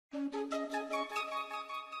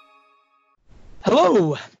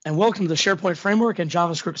Hello, and welcome to the SharePoint Framework and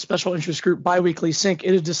JavaScript Special Interest Group Biweekly Sync.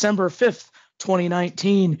 It is December 5th,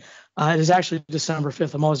 2019. It is actually December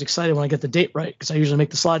 5th. I'm always excited when I get the date right because I usually make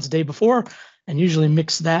the slides the day before and usually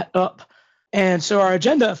mix that up. And so our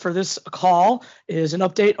agenda for this call is an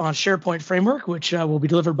update on SharePoint Framework, which will be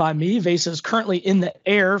delivered by me. Vesa is currently in the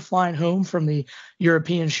air flying home from the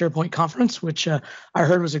European SharePoint Conference, which I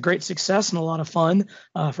heard was a great success and a lot of fun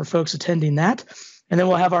for folks attending that. And then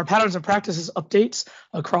we'll have our patterns and practices updates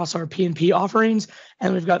across our PnP offerings.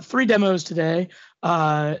 And we've got 3 demos today.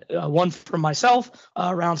 One from myself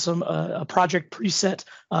around a project preset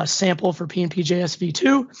sample for PnPjs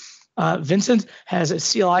v2. Vincent has a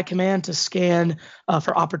CLI command to scan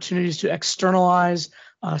for opportunities to externalize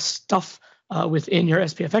stuff within your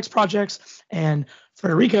SPFx projects. And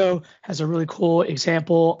Federico has a really cool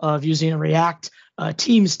example of using a React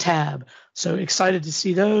Teams tab. So excited to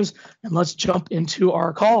see those, and let's jump into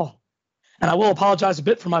our call. And I will apologize a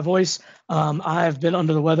bit for my voice. I've been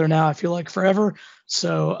under the weather now, I feel like forever.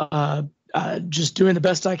 So just doing the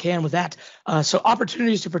best I can with that. So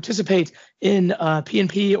opportunities to participate in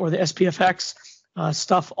PnP or the SPFX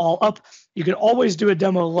stuff all up. You can always do a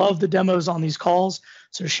demo. Love the demos on these calls.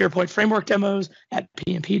 So SharePoint Framework demos, at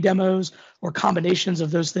PnP demos, or combinations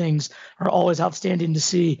of those things are always outstanding to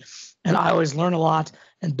see. And I always learn a lot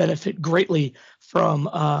and benefit greatly from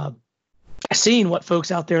seeing what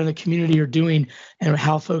folks out there in the community are doing and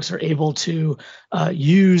how folks are able to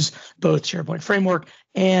use both SharePoint Framework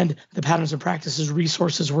and the patterns and practices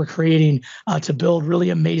resources we're creating to build really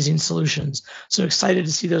amazing solutions. So excited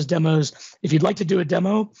to see those demos. If you'd like to do a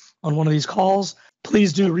demo on one of these calls,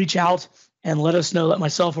 please do reach out and let us know, let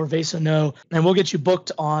myself or Vesa know, and we'll get you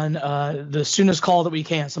booked on the soonest call that we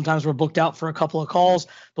can. Sometimes we're booked out for a couple of calls,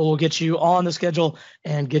 but we'll get you on the schedule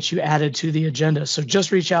and get you added to the agenda. So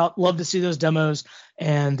just reach out. Love to see those demos,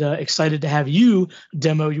 and excited to have you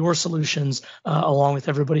demo your solutions along with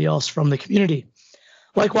everybody else from the community.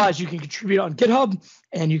 Likewise, you can contribute on GitHub,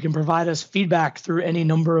 and you can provide us feedback through any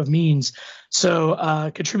number of means. So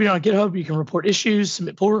contribute on GitHub, you can report issues,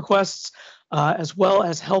 submit pull requests, as well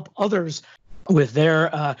as help others with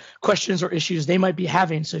their questions or issues they might be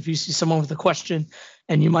having. So if you see someone with a question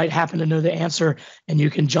and you might happen to know the answer and you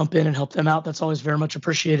can jump in and help them out, that's always very much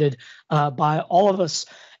appreciated by all of us.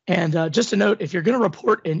 And just a note, if you're going to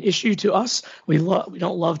report an issue to us, we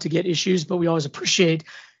don't love to get issues, but we always appreciate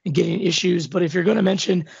getting issues. But if you're going to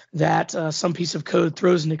mention that some piece of code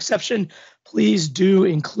throws an exception, please do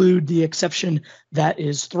include the exception that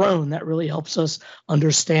is thrown. That really helps us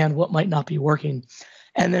understand what might not be working.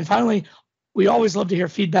 And then finally, we always love to hear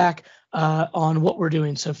feedback on what we're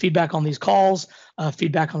doing. So feedback on these calls,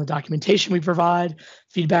 feedback on the documentation we provide,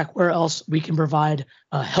 feedback where else we can provide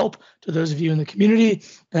help to those of you in the community.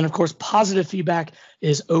 And of course, positive feedback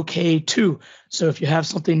is okay too. So if you have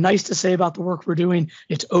something nice to say about the work we're doing,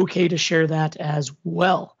 it's okay to share that as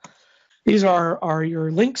well. These are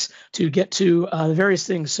your links to get to the various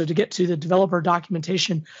things. So to get to the developer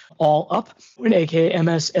documentation all up, aka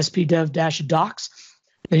MS SPDev-docs.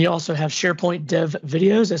 Then you also have SharePoint Dev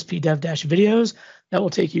Videos, SPDev-videos. That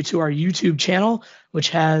will take you to our YouTube channel,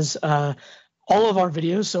 which has all of our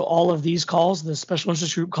videos. So all of these calls, the special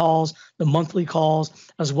interest group calls, the monthly calls,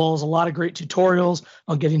 as well as a lot of great tutorials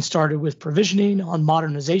on getting started with provisioning, on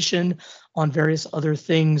modernization, on various other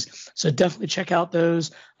things. So definitely check out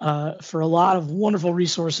those for a lot of wonderful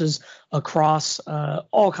resources across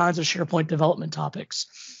all kinds of SharePoint development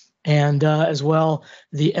topics. And as well,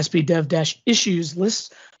 the SPDev-issues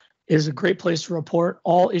list is a great place to report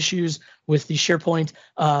all issues with the SharePoint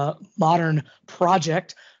Modern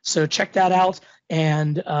project. So check that out.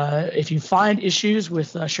 And if you find issues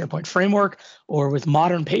with SharePoint Framework or with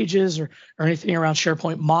modern pages or anything around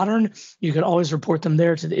SharePoint Modern, you can always report them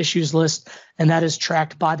there to the issues list. And that is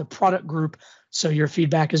tracked by the product group. So your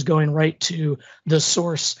feedback is going right to the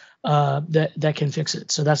source that can fix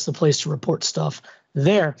it. So that's the place to report stuff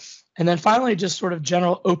there. And then finally, just sort of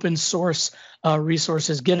general open source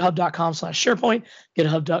resources, github.com/SharePoint,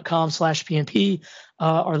 github.com/PnP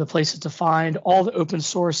are the places to find all the open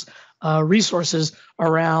source resources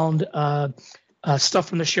around stuff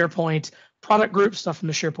from the SharePoint product group, stuff from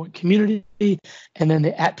the SharePoint community, and then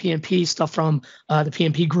the @PnP stuff from the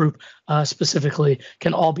PnP group specifically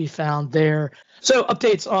can all be found there. So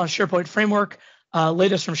updates on SharePoint Framework.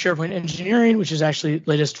 Latest from SharePoint Engineering, which is actually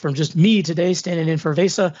latest from just me today, standing in for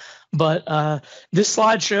Vesa. But this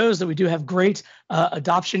slide shows that we do have great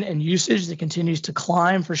adoption and usage that continues to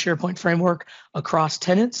climb for SharePoint Framework across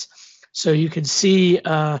tenants. So you can see,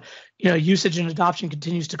 usage and adoption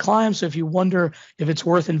continues to climb. So if you wonder if it's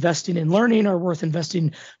worth investing in learning or worth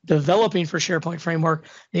investing developing for SharePoint Framework,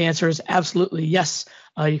 the answer is absolutely yes.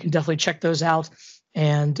 You can definitely check those out.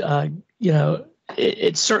 And,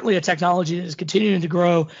 it's certainly a technology that is continuing to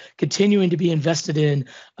grow, continuing to be invested in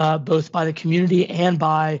both by the community and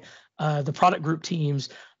by the product group teams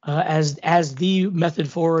as the method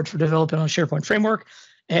forward for developing on SharePoint Framework.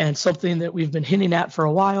 And something that we've been hinting at for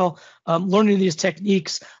a while, learning these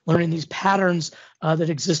techniques, learning these patterns that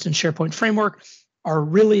exist in SharePoint Framework are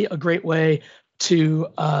really a great way to,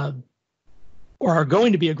 or are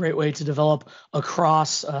going to be a great way to develop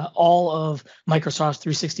across all of Microsoft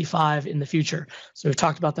 365 in the future. So we've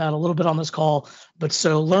talked about that a little bit on this call, but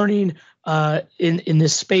so learning in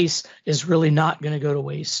this space is really not going to go to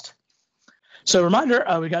waste. So reminder,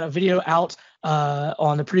 we got a video out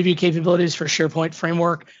on the preview capabilities for SharePoint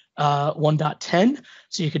Framework 1.10.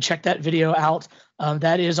 So you can check that video out.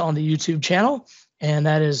 That is on the YouTube channel, and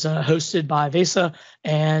that is hosted by Vesa.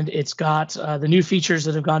 And it's got the new features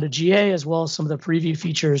that have gone to GA, as well as some of the preview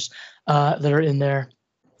features that are in there.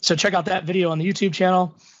 So check out that video on the YouTube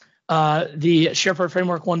channel. The SharePoint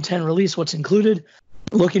Framework 1.10 release, what's included.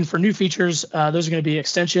 Looking for new features, those are going to be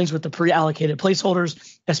extensions with the pre-allocated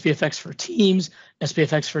placeholders, SPFx for Teams,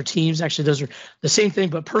 SPFx for Teams. Actually, those are the same thing,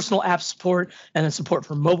 but personal app support and then support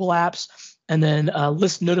for mobile apps. And then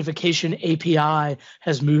list notification API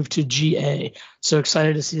has moved to GA. So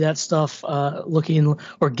excited to see that stuff looking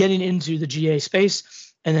or getting into the GA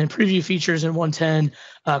space. And then preview features in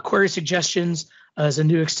 1.10, query suggestions as a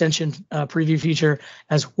new extension preview feature,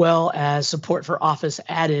 as well as support for Office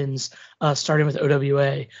add-ins, starting with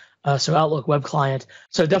OWA, so Outlook Web Client.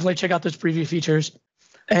 So definitely check out those preview features.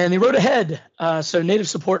 And the road ahead, so native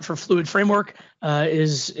support for Fluid Framework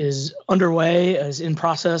is underway, is in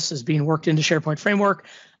process, is being worked into SharePoint Framework,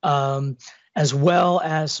 as well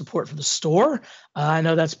as support for the store. I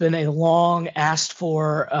know that's been a long asked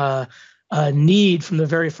for need from the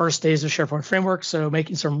very first days of SharePoint Framework, so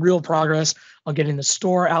making some real progress on getting the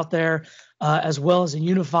store out there, as well as a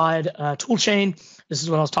unified tool chain. This is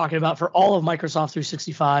what I was talking about for all of Microsoft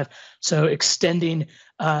 365, so extending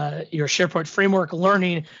your SharePoint Framework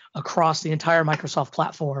learning across the entire Microsoft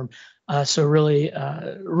platform. So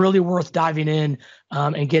really worth diving in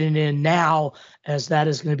and getting in now, as that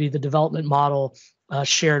is going to be the development model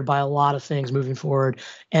shared by a lot of things moving forward.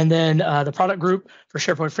 And then the product group for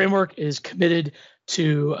SharePoint Framework is committed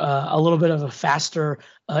to a little bit of a faster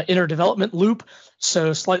inner development loop.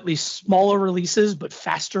 So slightly smaller releases, but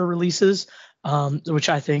faster releases, which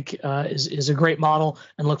I think is a great model,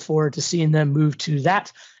 and look forward to seeing them move to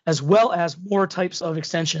that, as well as more types of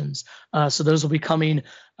extensions. So those will be coming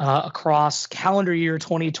across calendar year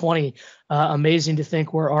 2020. Amazing to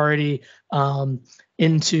think we're already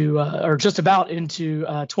into or just about into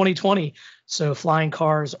 2020. So flying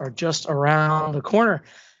cars are just around the corner.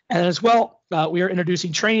 And as well, we are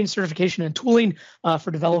introducing training, certification, and tooling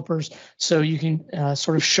for developers, so you can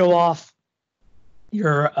sort of show off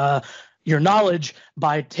your knowledge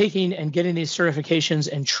by taking and getting these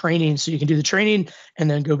certifications and training, so you can do the training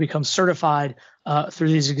and then go become certified through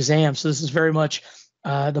these exams. So this is very much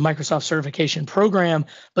the Microsoft certification program,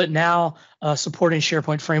 but now supporting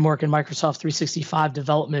SharePoint Framework and Microsoft 365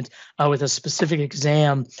 development with a specific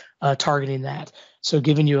exam targeting that. So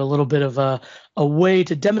giving you a little bit of a way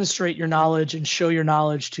to demonstrate your knowledge and show your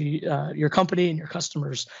knowledge to your company and your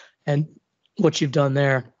customers and what you've done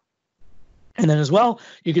there. And then as well,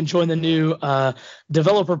 you can join the new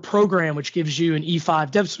developer program, which gives you an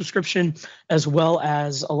E5 dev subscription, as well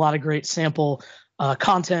as a lot of great sample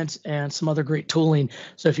content and some other great tooling.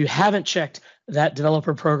 So if you haven't checked that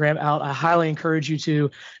developer program out, I highly encourage you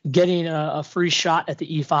to. Getting a free shot at the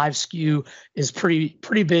E5 SKU is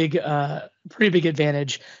pretty big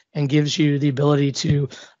advantage, and gives you the ability to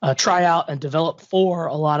try out and develop for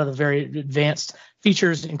a lot of the very advanced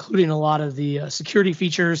features, including a lot of the security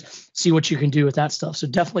features, see what you can do with that stuff. So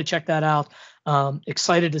definitely check that out.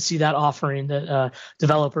 Excited to see that offering that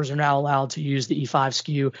developers are now allowed to use the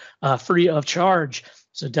E5 SKU free of charge.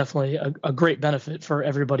 So definitely a great benefit for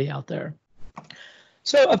everybody out there.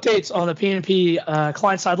 So updates on the PnP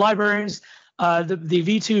client-side libraries. The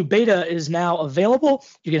V2 beta is now available.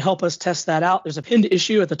 You can help us test that out. There's a pinned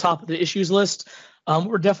issue at the top of the issues list.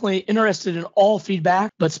 We're definitely interested in all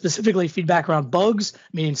feedback, but specifically feedback around bugs,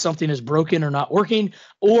 meaning something is broken or not working,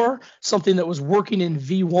 or something that was working in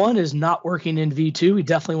V1 is not working in V2. We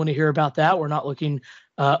definitely want to hear about that. We're not looking,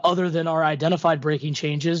 other than our identified breaking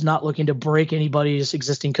changes, not looking to break anybody's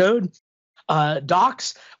existing code.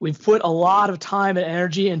 Docs, we've put a lot of time and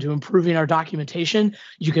energy into improving our documentation.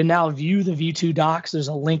 You can now view the V2 docs. There's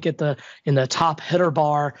a link in the top header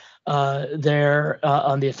bar there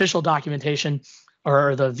on the official documentation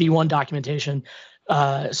or the V1 documentation.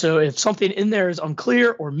 So if something in there is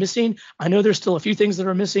unclear or missing, I know there's still a few things that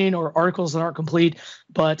are missing or articles that aren't complete,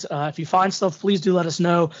 but if you find stuff, please do let us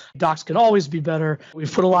know. Docs can always be better.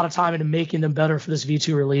 We've put a lot of time into making them better for this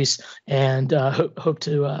V2 release, and hope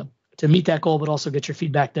to meet that goal, but also get your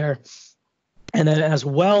feedback there. And then as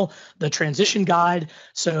well, the transition guide.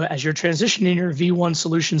 So as you're transitioning your V1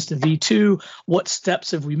 solutions to V2, what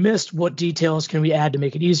steps have we missed? What details can we add to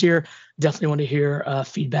make it easier? Definitely want to hear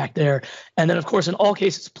feedback there. And then, of course, in all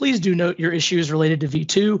cases, please do note your issues related to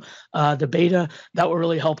V2, the beta. That will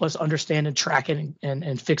really help us understand and track it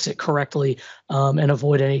and fix it correctly and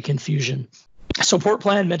avoid any confusion. Support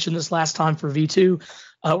plan, mentioned this last time for V2.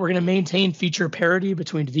 We're going to maintain feature parity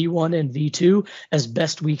between V1 and V2 as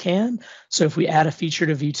best we can. So if we add a feature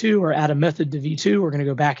to V2 or add a method to V2, we're going to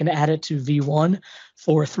go back and add it to V1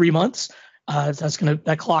 for 3 months.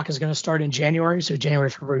 That clock is going to start in January, so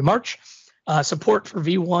January, February, March. Support for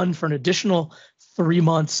V1 for an additional 3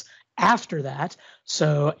 months after that,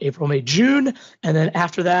 so April, May, June, and then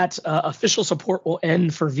after that, official support will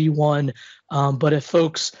end for V1. But if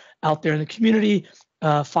folks out there in the community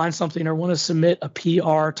find something or want to submit a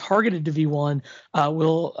PR targeted to V1,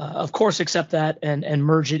 we'll of course accept that and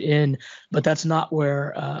merge it in, but that's not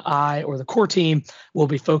where I or the core team will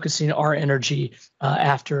be focusing our energy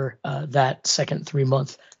after that second 3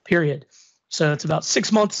 month period. So it's about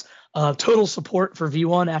 6 months of total support for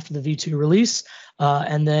V1 after the V2 release,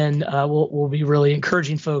 and then we'll be really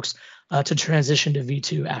encouraging folks to transition to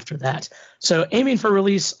V2 after that. So aiming for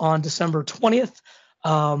release on December 20th.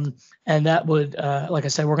 And that would, like I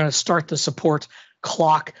said, we're going to start the support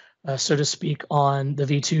clock, so to speak, on the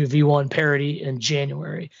V2 V1 parity in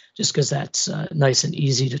January, just because that's nice and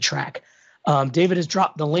easy to track. David has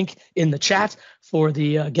dropped the link in the chat for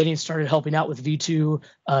the getting started helping out with V2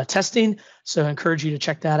 testing. So I encourage you to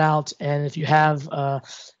check that out. And if you have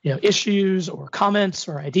issues or comments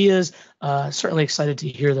or ideas, certainly excited to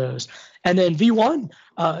hear those. And then V1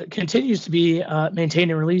 continues to be maintained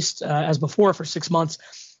and released as before for 6 months.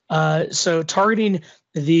 So targeting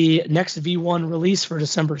the next V1 release for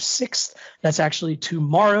December 6th, that's actually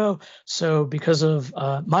tomorrow. So because of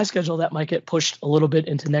my schedule, that might get pushed a little bit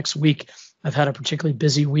into next week. I've had a particularly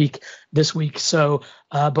busy week this week. So,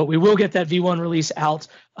 but we will get that V1 release out,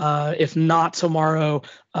 if not tomorrow,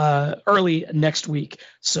 early next week.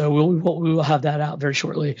 So we will have that out very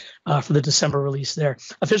shortly for the December release there.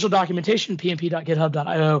 Official documentation,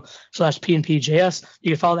 pnp.github.io/PnPjs. You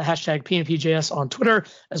can follow the hashtag PnPjs on Twitter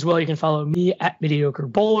as well. You can follow me at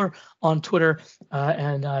mediocrebowler on Twitter.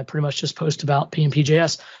 And I pretty much just post about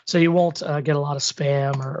PnPjs. So you won't get a lot of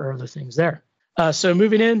spam or other things there. So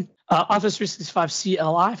moving in, Office 365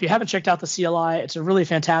 CLI. If you haven't checked out the CLI, it's a really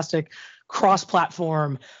fantastic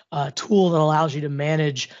cross-platform tool that allows you to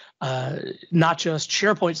manage not just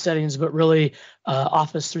SharePoint settings, but really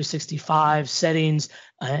Office 365 settings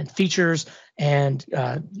and features. And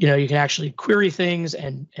you can actually query things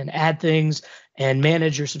and add things and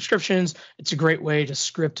manage your subscriptions. It's a great way to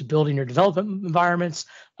script building your development environments.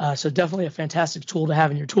 So definitely a fantastic tool to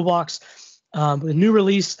have in your toolbox. The new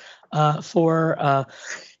release for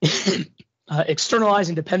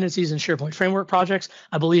externalizing dependencies in SharePoint Framework projects.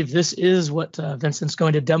 I believe this is what Vincent's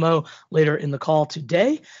going to demo later in the call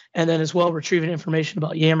today. And then as well, retrieving information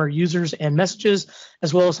about Yammer users and messages,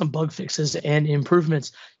 as well as some bug fixes and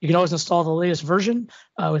improvements. You can always install the latest version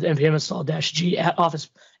with npm install-g at pnp/office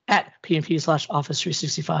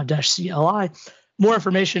 365-CLI. More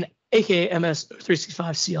information, aka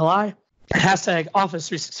MS365 CLI. Hashtag Office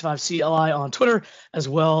 365 CLI on Twitter, as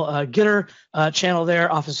well. Gitter channel there,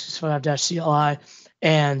 Office 365-CLI,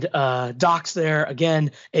 and docs there,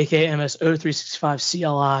 again, aka MS0365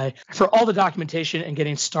 CLI, for all the documentation and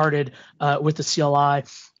getting started with the CLI.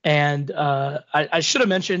 And I should have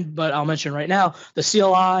mentioned, but I'll mention right now, the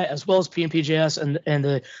CLI, as well as PnPjs and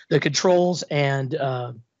the controls and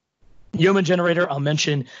Yeoman Generator, I'll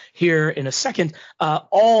mention here in a second,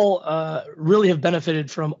 all really have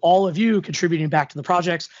benefited from all of you contributing back to the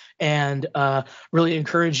projects, and really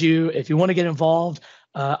encourage you, if you want to get involved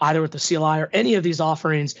either with the CLI or any of these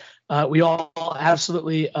offerings, we all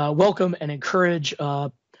absolutely welcome and encourage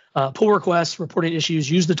pull requests, reporting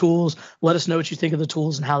issues, use the tools, let us know what you think of the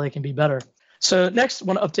tools and how they can be better. So next, I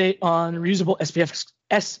want to update on reusable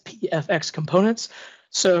SPFx components.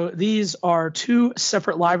 So these are two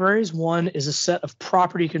separate libraries. One is a set of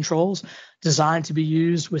property controls designed to be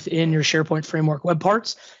used within your SharePoint Framework web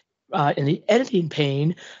parts. in the editing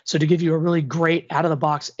pane. So to give you a really great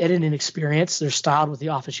out-of-the-box editing experience, they're styled with the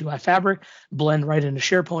Office UI fabric, blend right into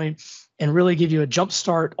SharePoint, and really give you a jump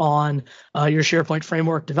start on your SharePoint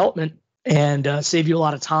framework development and save you a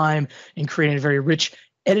lot of time in creating a very rich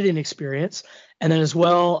editing experience. And then as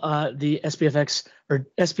well, the SPFx or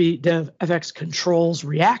SPFx Controls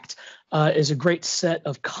React is a great set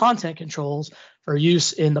of content controls for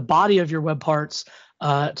use in the body of your web parts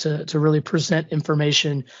to really present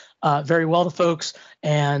information very well to folks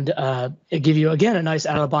and it give you, again, a nice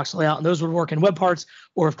out-of-the-box layout. And those would work in web parts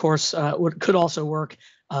or, of course, could also work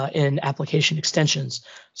in application extensions.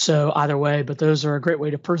 So either way, but those are a great way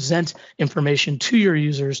to present information to your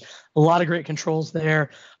users. A lot of great controls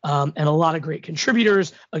there and a lot of great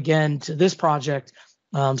contributors, again, to this project.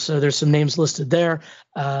 So there's some names listed there.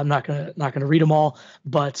 I'm not gonna read them all,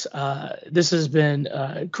 but this has been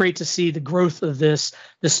great to see the growth of this.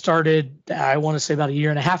 This started, I want to say, about a year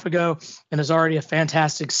and a half ago, and is already a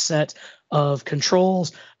fantastic set of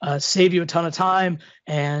controls. Save you a ton of time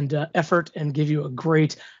and effort, and give you a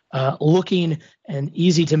great looking and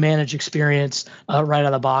easy to manage experience right out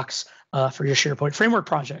of the box for your SharePoint framework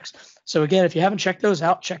projects. So again, if you haven't checked those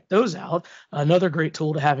out, check those out. Another great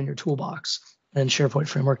tool to have in your toolbox and SharePoint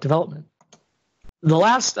framework development. The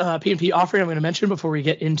last PnP offering I'm going to mention before we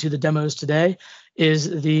get into the demos today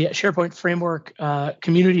is the SharePoint Framework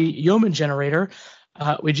Community Yeoman Generator.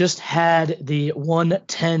 We just had the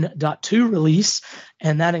 1.10.2 release,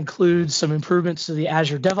 and that includes some improvements to the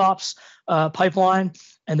Azure DevOps pipeline,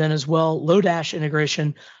 and then as well Lodash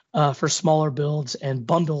integration for smaller builds and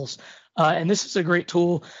bundles. And this is a great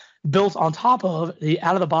tool built on top of the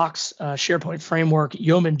out-of-the-box SharePoint Framework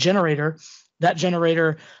Yeoman Generator. That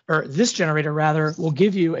generator, or this generator rather, will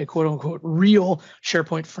give you a quote-unquote real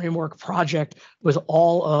SharePoint framework project with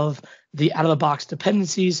all of the out-of-the-box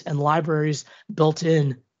dependencies and libraries built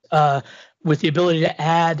in, with the ability to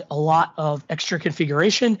add a lot of extra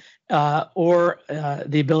configuration or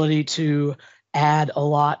the ability to add a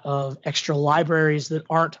lot of extra libraries that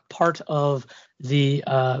aren't part of the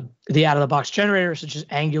out-of-the-box generator, such as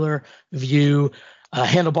Angular, Vue,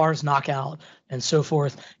 handlebars, knockout, and so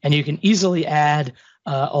forth. And you can easily add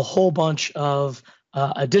a whole bunch of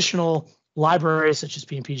additional libraries such as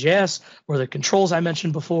PnPjs or the controls I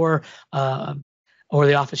mentioned before, or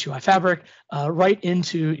the Office UI fabric right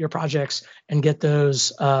into your projects and get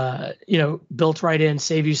those built right in,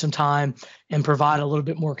 save you some time, and provide a little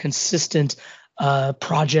bit more consistent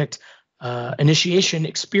project initiation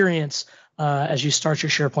experience as you start your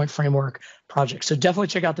SharePoint framework project. So definitely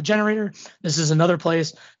check out the generator. This is another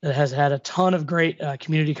place that has had a ton of great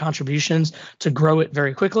community contributions to grow it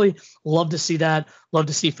very quickly. Love to see that. Love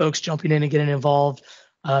to see folks jumping in and getting involved.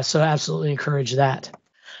 So absolutely encourage that.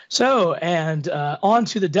 So, and on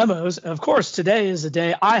to the demos. Of course, today is the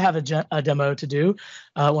day I have a demo to do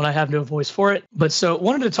when I have no voice for it. But so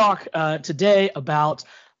wanted to talk today about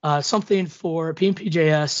something for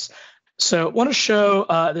PnPjs. So want to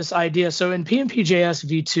show this idea. So in PnPjs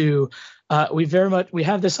v2, we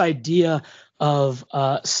have this idea of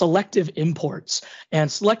selective imports.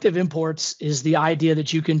 And selective imports is the idea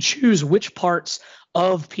that you can choose which parts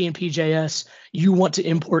of PnPjs you want to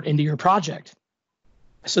import into your project.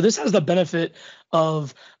 So this has the benefit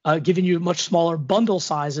of giving you much smaller bundle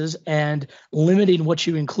sizes and limiting what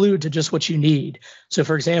you include to just what you need. So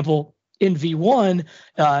for example, in v1,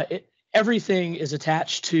 everything is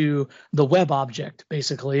attached to the web object,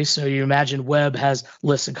 basically. So you imagine web has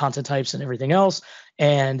lists and content types and everything else.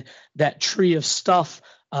 And that tree of stuff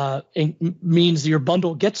means your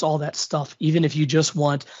bundle gets all that stuff, even if you just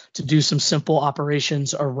want to do some simple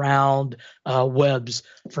operations around webs,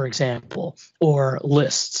 for example, or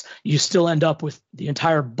lists. You still end up with the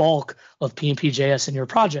entire bulk of PnPjs in your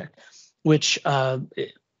project, which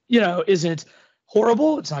isn't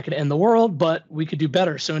horrible. It's not going to end the world, but we could do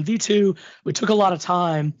better. So in v2, we took a lot of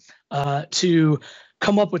time to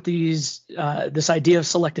come up with this idea of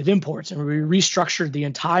selective imports, and we restructured the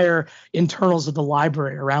entire internals of the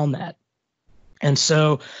library around that. And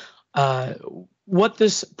so what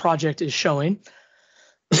this project is showing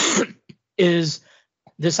is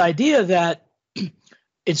this idea that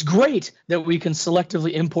it's great that we can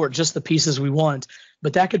selectively import just the pieces we want,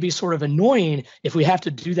 but that could be sort of annoying if we have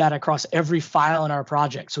to do that across every file in our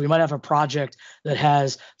project. So we might have a project that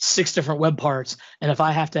has 6 different web parts, and if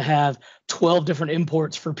I have to have 12 different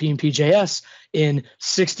imports for PnPjs in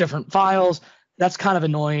 6 different files, that's kind of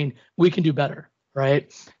annoying. We can do better,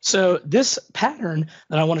 right? So this pattern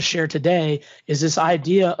that I want to share today is this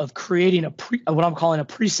idea of creating what I'm calling a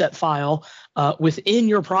preset file within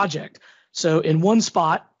your project. So in one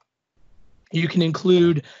spot, You can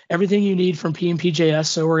include everything you need from PnPjs.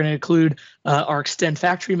 So we're going to include our extend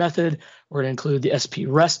factory method. We're going to include the SP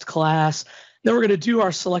REST class. Then we're going to do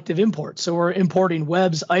our selective import. So we're importing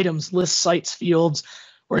webs, items, lists, sites, fields.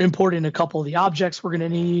 We're importing a couple of the objects we're going to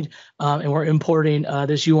need, and we're importing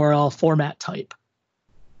this URL format type.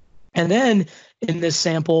 And then in this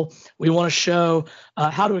sample, we want to show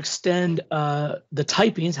how to extend the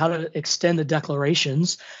typings, how to extend the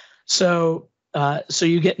declarations. So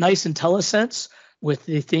you get nice IntelliSense with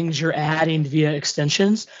the things you're adding via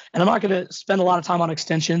extensions. And I'm not going to spend a lot of time on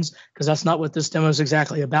extensions because that's not what this demo is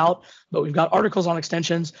exactly about. But we've got articles on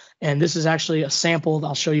extensions, and this is actually a sample.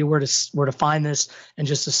 I'll show you where to find this in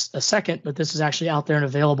just a second. But this is actually out there and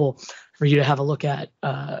available for you to have a look at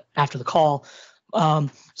after the call.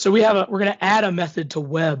 So we're going to add a method to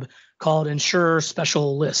web called ensure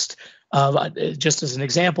special list. Just as an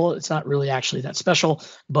example, it's not really actually that special,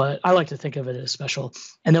 but I like to think of it as special.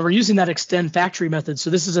 And then we're using that extend factory method. So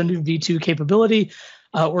this is a new V2 capability.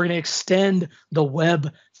 We're going to extend the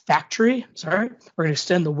web factory. We're going to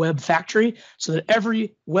extend the web factory so that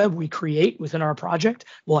every web we create within our project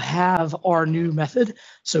will have our new method.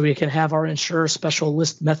 So we can have our ensure special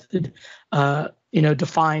list method,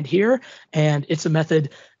 defined here. And it's a method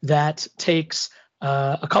that takes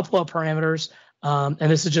a couple of parameters. And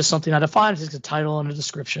this is just something I defined. It's a title and a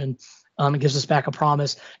description. It gives us back a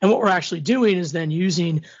promise. And what we're actually doing is then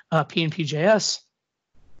using PnPjs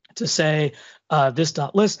to say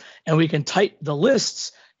this.list, and we can type the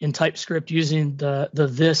lists in TypeScript using the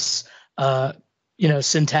this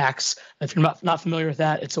syntax. If you're not familiar with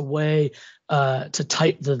that, it's a way to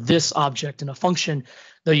type the this object in a function.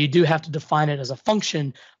 Though you do have to define it as a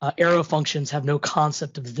function, arrow functions have no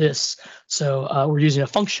concept of this. So we're using a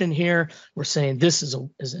function here. We're saying this is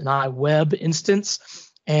an iWeb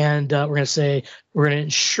instance, and we're going to say we're going to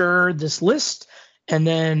ensure this list, and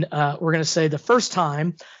then we're going to say the first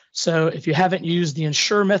time. So if you haven't used the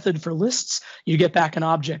ensure method for lists, you get back an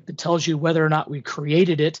object that tells you whether or not we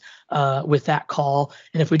created it with that call.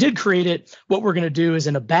 And if we did create it, what we're going to do is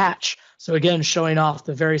in a batch. So again, showing off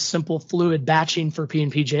the very simple fluid batching for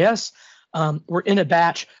PnPjs. We're in a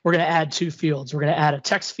batch. We're going to add two fields. We're going to add a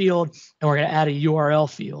text field, and we're going to add a URL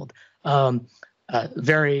field,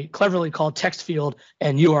 very cleverly called text field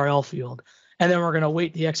and URL field. And then we're going to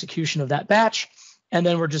wait the execution of that batch. And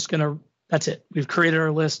then we're just going to, that's it. We've created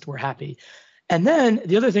our list. We're happy. And then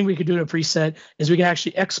the other thing we could do in a preset is we can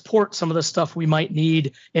actually export some of the stuff we might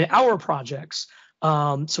need in our projects.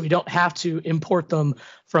 So we don't have to import them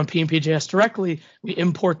from PnPjs directly. We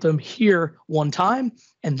import them here one time,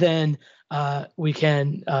 and then we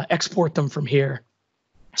can export them from here.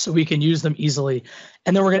 So we can use them easily.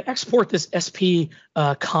 And then we're going to export this SP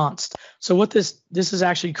const. So what this is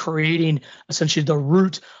actually creating essentially the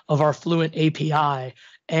root of our Fluent API.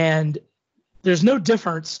 And there's no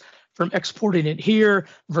difference from exporting it here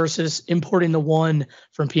versus importing the one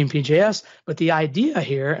from PnPjs. But the idea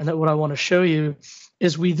here, and that what I want to show you,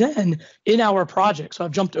 is we then, in our project, so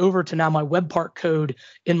I've jumped over to now my web part code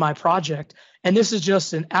in my project, and this is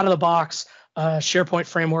just an out-of-the-box SharePoint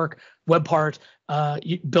framework web part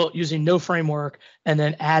built using no framework, and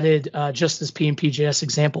then added just this PnPjs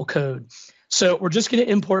example code. So we're just going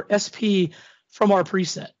to import SP from our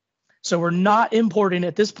preset. So we're not importing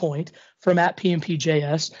at this point from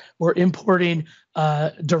 @PnPjs. We're importing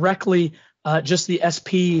directly just the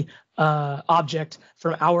SP object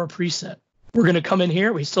from our preset. We're going to come in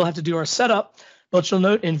here. We still have to do our setup, but you'll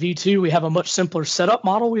note in V2 we have a much simpler setup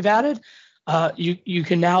model we've added. You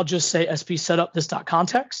can now just say SP setup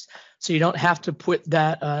this.context, so you don't have to put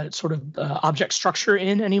that sort of object structure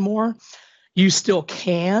in anymore. You still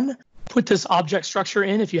can put this object structure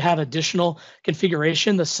in if you have additional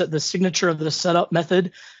configuration. The signature of the setup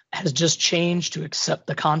method has just changed to accept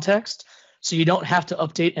the context, so you don't have to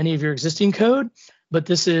update any of your existing code. But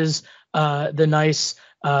this is the nice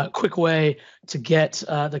quick way to get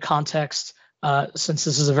the context, since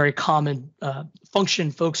this is a very common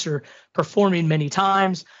function folks are performing many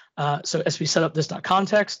times. So SP setup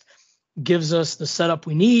this.context gives us the setup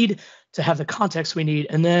we need to have the context we need.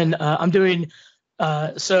 And then I'm doing,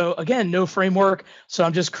 so again, no framework. So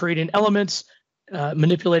I'm just creating elements,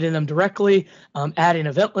 manipulating them directly, adding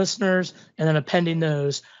event listeners, and then appending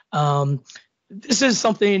those. This is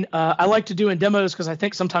something I like to do in demos because I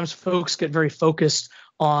think sometimes folks get very focused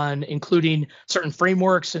on including certain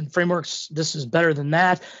frameworks, and frameworks, this is better than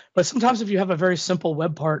that. But sometimes if you have a very simple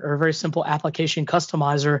web part or a very simple application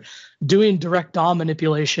customizer, doing direct DOM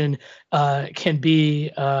manipulation can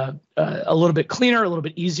be a little bit cleaner, a little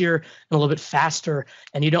bit easier, and a little bit faster.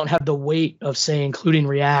 And you don't have the weight of, say, including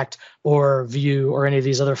React or Vue or any of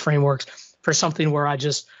these other frameworks for something where I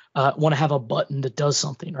just want to have a button that does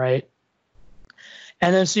something, right?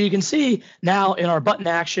 And then so you can see now in our button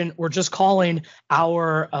action, we're just calling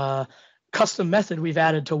our custom method we've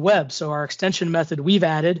added to web. So our extension method we've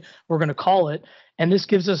added, we're going to call it. And this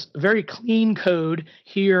gives us very clean code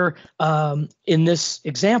here in this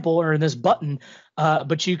example or in this button.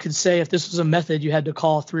 But you could say if this was a method you had to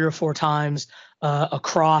call 3 or 4 times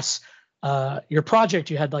across your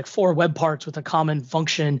project, you had like 4 web parts with a common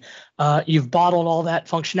function. You've bottled all that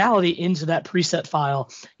functionality into that preset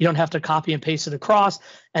file. You don't have to copy and paste it across.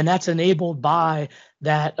 And that's enabled by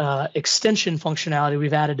that extension functionality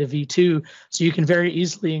we've added to V2. So you can very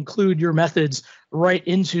easily include your methods right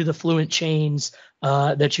into the Fluent chains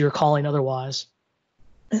that you're calling otherwise.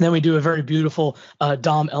 And then we do a very beautiful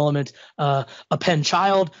DOM element, append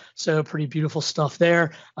child. So pretty beautiful stuff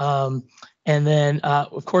there. And then,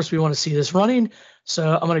 of course, we want to see this running.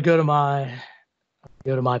 So I'm going to go to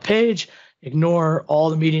my page, ignore all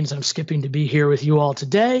the meetings I'm skipping to be here with you all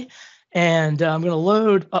today. And I'm going to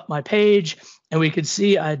load up my page. And we can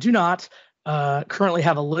see I do not currently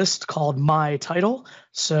have a list called my title.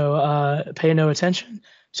 So pay no attention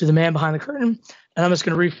to the man behind the curtain. And I'm just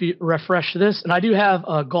going to refresh this. And I do have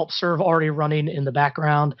a gulp serve already running in the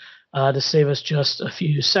background to save us just a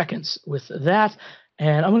few seconds with that.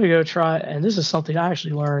 And I'm going to go try, and this is something I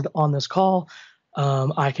actually learned on this call.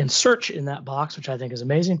 I can search in that box, which I think is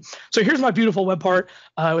amazing. So here's my beautiful web part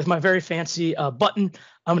with my very fancy button.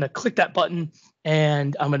 I'm going to click that button,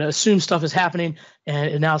 and I'm going to assume stuff is happening. And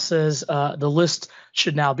it now says the list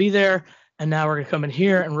should now be there. And now we're going to come in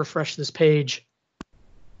here and refresh this page.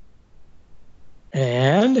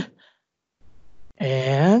 And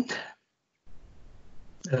oh,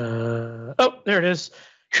 there it is.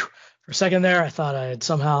 Whew. For a second there, I thought I had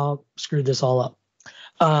somehow screwed this all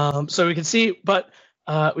up. So we can see, but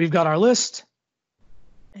we've got our list.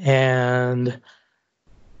 And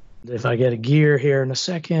if I get a gear here in a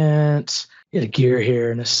second, we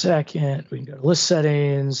can go to list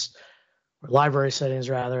settings, or library settings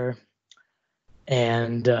rather.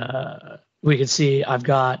 And we can see I've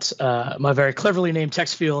got my very cleverly named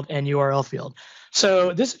text field and URL field.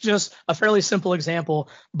 So this is just a fairly simple example,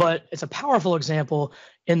 but it's a powerful example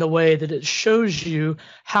in the way that it shows you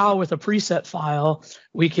how with a preset file,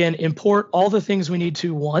 we can import all the things we need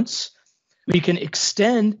to once. We can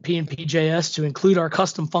extend PnPjs to include our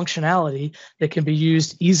custom functionality that can be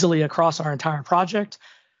used easily across our entire project.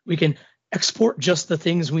 We can export just the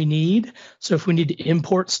things we need. So if we need to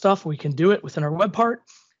import stuff, we can do it within our web part.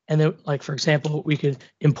 And then, like, for example, we could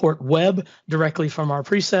import web directly from our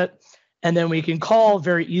preset. And then we can call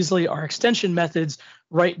very easily our extension methods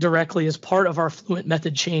right directly as part of our Fluent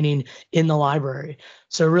method chaining in the library.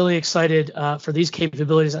 So really excited for these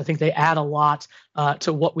capabilities. I think they add a lot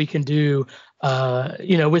to what we can do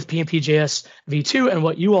with PnPjs v2 and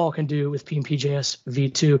what you all can do with PnPjs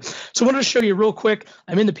v2. So I wanted to show you real quick.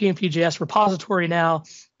 I'm in the PnPjs repository now.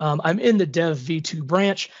 I'm in the dev v2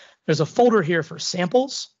 branch. There's a folder here for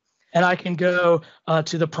samples. And I can go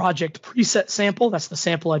to the project preset sample. That's the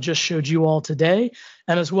sample I just showed you all today.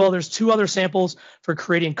 And as well, there's 2 other samples for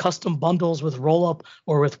creating custom bundles with Rollup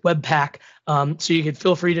or with Webpack. So you can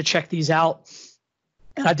feel free to check these out.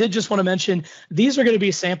 And I did just want to mention, these are going to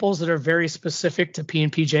be samples that are very specific to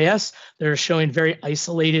PnPjs. They're showing very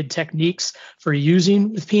isolated techniques for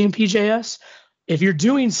using with PnPjs. If you're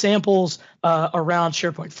doing samples around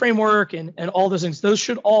SharePoint Framework and all those things, those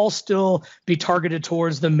should all still be targeted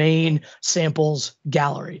towards the main samples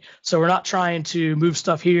gallery. So we're not trying to move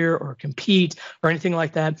stuff here or compete or anything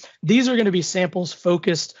like that. These are going to be samples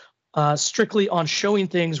focused strictly on showing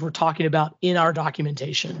things we're talking about in our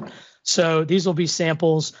documentation. So these will be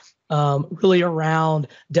samples really around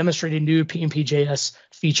demonstrating new PnPjs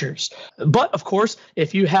features. But of course,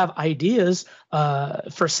 if you have ideas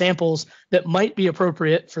for samples that might be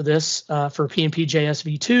appropriate for this, for PnPjs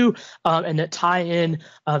v2, and that tie in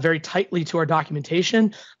very tightly to our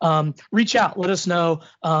documentation, reach out, let us know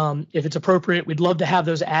if it's appropriate. We'd love to have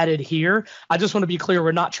those added here. I just want to be clear,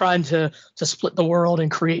 we're not trying to split the world and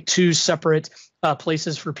create 2 separate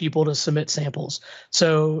places for people to submit samples.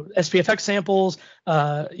 So SPFx samples,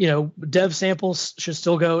 dev samples should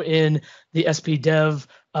still go in the SPDev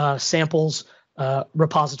samples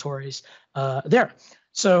repositories there.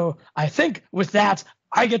 So I think with that,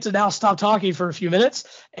 I get to now stop talking for a few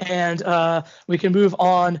minutes, and we can move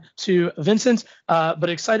on to Vincent. But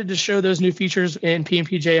excited to show those new features in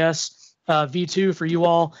PnPjs v2 for you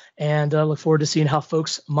all, and look forward to seeing how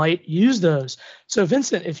folks might use those. So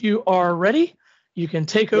Vincent, if you are ready, you can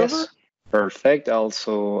take over. Perfect. I'll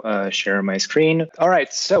also share my screen. All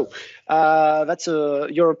right. So that's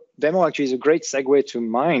your demo actually is a great segue to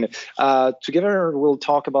mine. Together, we'll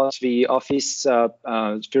talk about the Office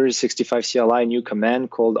 365 CLI new command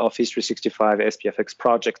called Office 365 SPFx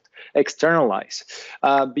project externalize.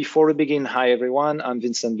 Before we begin, hi everyone, I'm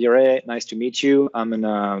Vincent Biret. Nice to meet you. I'm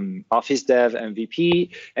an Office Dev MVP,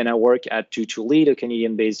 and I work at Lead, a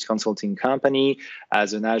Canadian-based consulting company,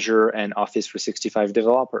 as an Azure and Office 365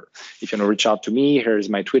 developer. If you want to reach out to me, here's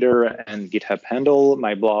my Twitter and GitHub handle,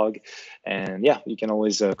 my blog, and yeah, you can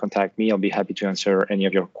always contact me. I'll be happy to answer any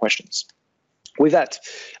of your questions. With that,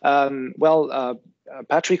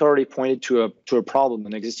 Patrick already pointed to a problem,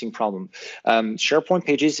 an existing problem. SharePoint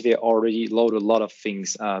pages, they already load a lot of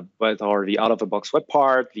things, but are the out-of-the-box web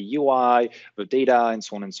part, the UI, the data, and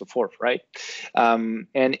so on and so forth, right?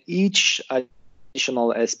 And each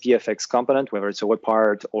additional SPFx component, whether it's a web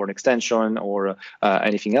part or an extension or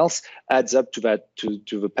anything else, adds up to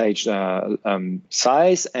the page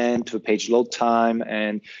size and to the page load time,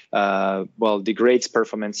 and degrades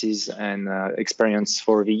performances and experience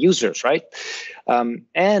for the users, right?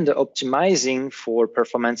 And optimizing for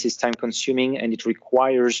performance is time consuming, and it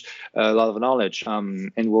requires a lot of knowledge.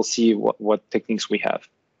 And we'll see what techniques we have.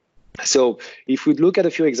 So if we look at a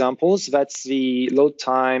few examples, that's the load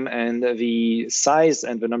time and the size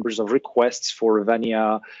and the numbers of requests for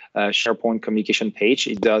vanilla SharePoint communication page.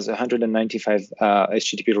 It does 195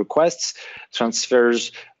 HTTP requests,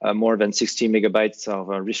 transfers more than 60 megabytes of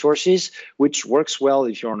resources, which works well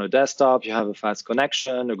if you're on a desktop, you have a fast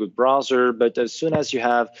connection, a good browser. But as soon as you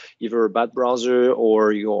have either a bad browser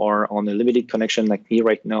or you are on a limited connection like me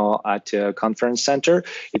right now at a conference center,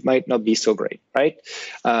 it might not be so great, right?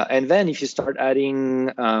 And then if you start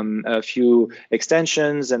adding a few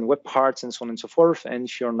extensions and web parts and so on and so forth, and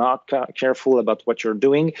if you're not careful about what you're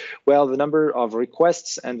doing, well, the number of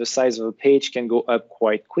requests and the size of a page can go up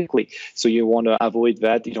quite quickly. So you want to avoid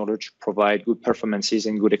that in order to provide good performances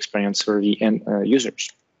and good experience for the end users.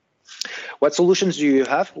 What solutions do you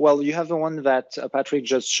have? Well, you have the one that Patrick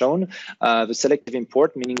just shown, the selective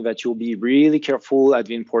import, meaning that you'll be really careful at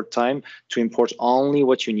the import time to import only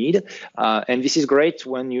what you need. And this is great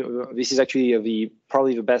when this is actually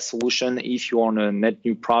probably the best solution if you're on a net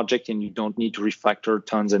new project and you don't need to refactor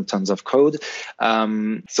tons and tons of code.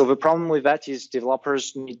 So the problem with that is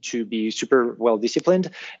developers need to be super well disciplined,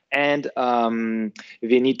 and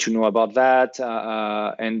they need to know about that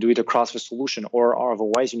and do it across the solution, or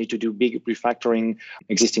otherwise you need to do big refactoring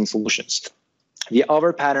existing solutions. The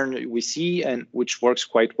other pattern we see, and which works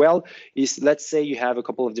quite well, is let's say you have a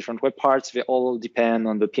couple of different web parts. They all depend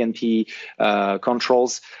on the PnP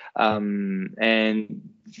controls, and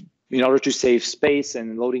in order to save space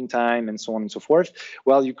and loading time and so on and so forth,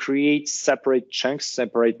 well, you create separate chunks,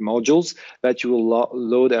 separate modules that you will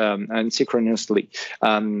load asynchronously.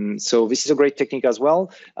 So this is a great technique as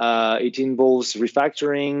well. It involves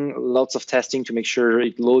refactoring, lots of testing to make sure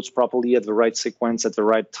it loads properly at the right sequence at the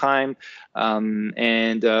right time,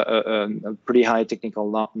 and a pretty high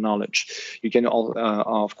technical knowledge. You can,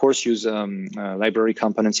 of course, use library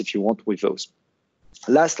components if you want with those.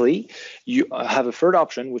 Lastly, you have a third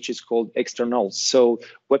option, which is called externals. So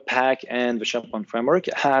Webpack and the SharePoint Framework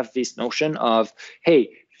have this notion of, hey,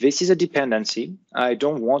 this is a dependency. I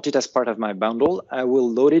don't want it as part of my bundle. I will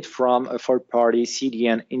load it from a third-party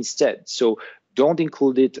CDN instead. So don't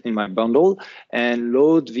include it in my bundle and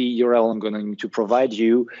load the URL I'm going to provide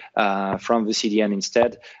you from the CDN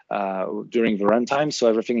instead during the runtime, so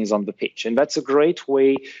everything is on the page. And that's a great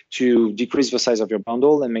way to decrease the size of your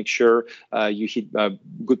bundle and make sure you hit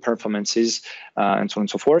good performances and so on and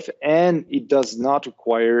so forth. And it does not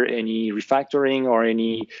require any refactoring or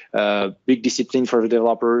any big discipline for the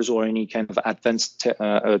developers or any kind of advanced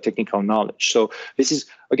technical knowledge. So this is,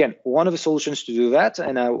 again, one of the solutions to do that,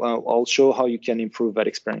 and I'll show how you can improve that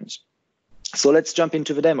experience. So let's jump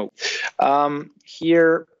into the demo.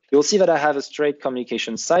 Here, you'll see that I have a straight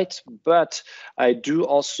communication site, but I do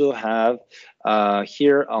also have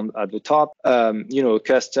here at the top,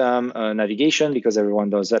 custom navigation, because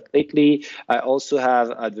everyone does that lately. I also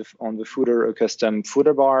have on the footer a custom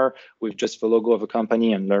footer bar with just the logo of a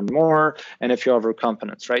company and learn more, and a few other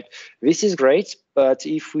components, right? This is great, but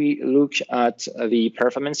if we look at the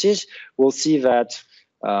performances, we'll see that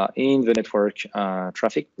in the network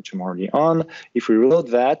traffic, which I'm already on, if we reload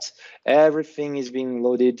that, everything is being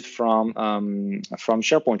loaded from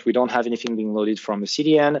SharePoint. We don't have anything being loaded from the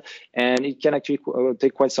CDN, and it can actually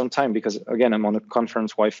take quite some time because, again, I'm on a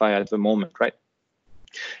conference Wi-Fi at the moment, right?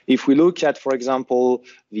 If we look at, for example,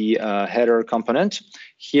 the header component,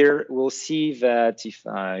 here we'll see that if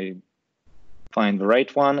I find the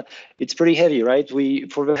right one. It's pretty heavy, right?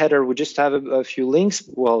 For the header, we just have a few links.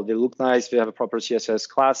 Well, they look nice. We have a proper CSS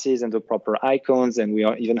classes and the proper icons, and we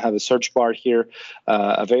even have a search bar here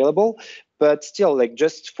available. But still, like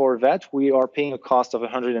just for that, we are paying a cost of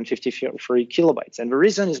 153 kilobytes. And the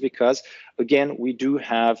reason is because, again, we do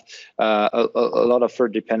have a lot of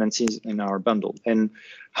third dependencies in our bundle. And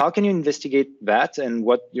how can you investigate that and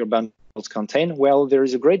what your bundle contain? Well, there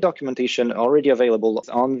is a great documentation already available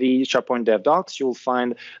on the SharePoint Dev Docs. You'll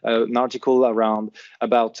find an article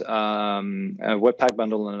about a Webpack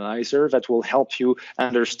Bundle Analyzer that will help you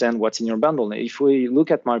understand what's in your bundle. Now, if we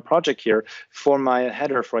look at my project here, for my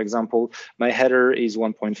header, for example, my header is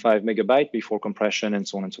 1.5 megabyte before compression and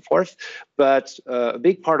so on and so forth. But a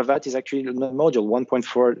big part of that is actually a node module.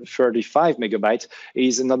 1.35 megabyte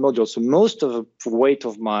is a node module. So most of the weight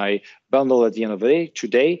of my bundle at the end of the day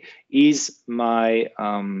today is my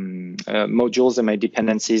modules and my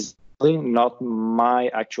dependencies, not my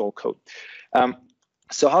actual code.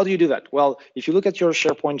 So how do you do that? Well, if you look at your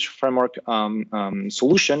SharePoint Framework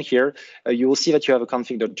solution here, you will see that you have a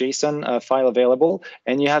config.json file available,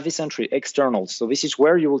 and you have this entry, externals. So this is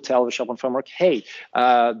where you will tell the SharePoint Framework, hey,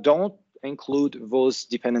 don't include those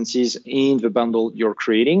dependencies in the bundle you're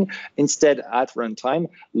creating. Instead, at runtime,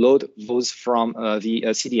 load those from the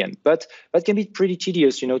CDN. But that can be pretty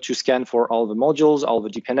tedious, to scan for all the modules, all the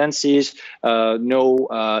dependencies, know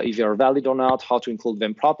if they are valid or not, how to include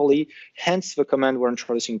them properly. Hence the command we're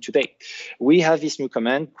introducing today. We have this new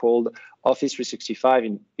command called Office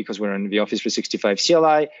 365, because we're in the Office 365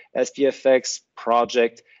 CLI, SPFx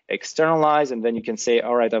project externalize, and then you can say,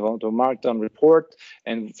 all right, I want a markdown report,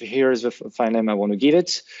 and here's the file name I want to give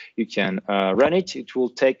it. You can run it. It will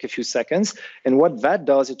take a few seconds. And what that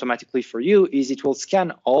does automatically for you is it will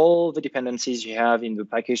scan all the dependencies you have in the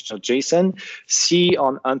package.json, see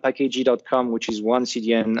on unpackaged.com, which is one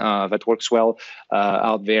CDN that works well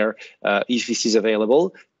out there, if this is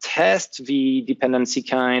available. Test the dependency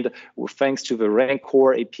kind thanks to the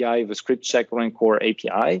Rancor API, the script check Rancor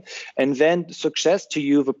API, and then suggest to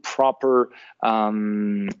you the proper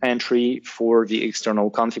entry for the external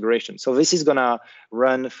configuration. So this is gonna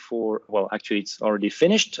run for, well, actually it's already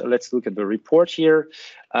finished. Let's look at the report here.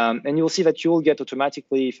 And you'll see that you'll get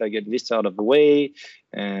automatically, if I get this out of the way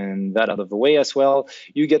and that out of the way as well,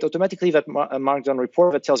 you get automatically that markdown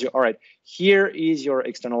report that tells you, all right, here is your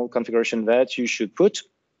external configuration that you should put.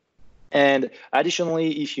 And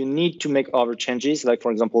additionally, if you need to make other changes, like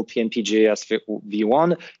for example, PnPjs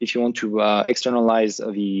v1, if you want to externalize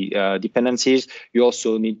the dependencies, you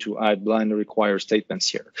also need to add blind require statements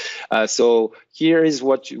here. So here is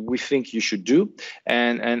what we think you should do,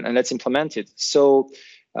 and let's implement it. So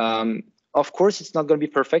of course, it's not going to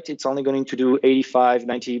be perfect. It's only going to do 85,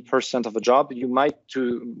 90% of the job. You might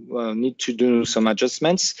need to do some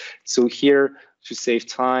adjustments. So here, to save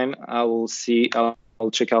time, I will see. I'll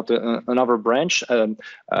check out another branch.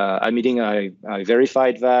 Admitting I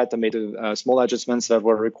verified that, I made small adjustments that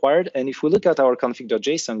were required. And if we look at our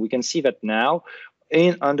config.json, we can see that now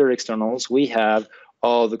under externals, we have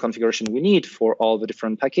all the configuration we need for all the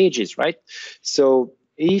different packages, right? So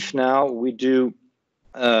if now we do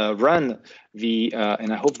run the,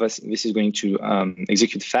 and I hope this is going to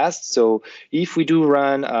execute fast. So if we do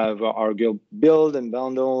run our build and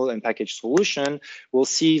bundle and package solution, we'll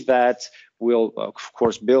see that we'll, of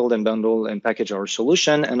course, build and bundle and package our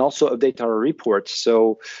solution and also update our report.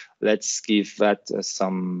 So let's give that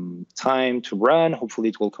some time to run. Hopefully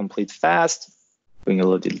it will complete fast. Doing a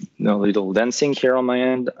little dancing here on my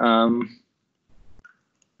end. All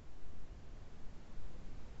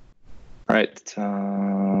right.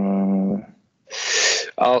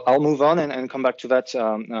 I'll move on and come back to that.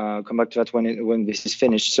 When this is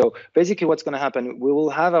finished. So basically, what's going to happen? We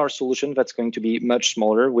will have our solution that's going to be much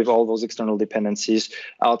smaller with all those external dependencies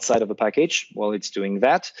outside of a package while it's doing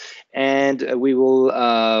that, and we will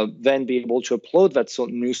then be able to upload that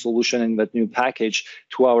new solution and that new package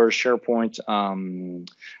to our SharePoint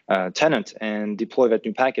tenant and deploy that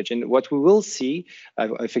new package. And what we will see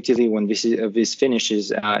effectively when this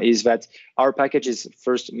finishes is that our package is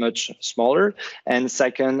first much smaller, and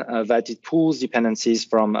second, that it pulls dependencies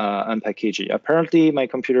from unpackaged. Apparently, my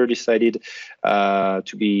computer decided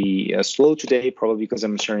to be slow today, probably because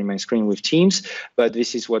I'm sharing my screen with Teams. But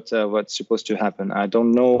this is what's supposed to happen. I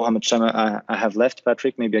don't know how much time I have left,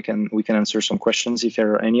 Patrick. Maybe we can answer some questions if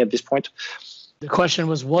there are any at this point. The question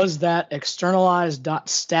was that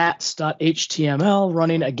externalized.stats.html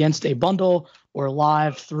running against a bundle or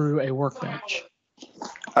live through a workbench?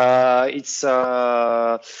 It's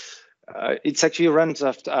It's actually runs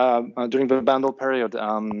after, during the bundle period.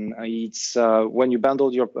 It's when you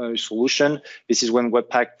bundle your solution. This is when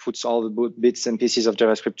Webpack puts all the bits and pieces of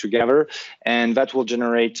JavaScript together, and that will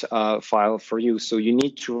generate a file for you. So you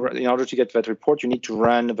need to, in order to get that report, you need to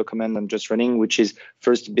run the command I'm just running, which is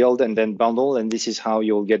first build and then bundle, and this is how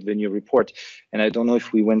you'll get the new report. And I don't know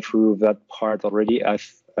if we went through that part already.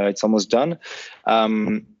 It's almost done.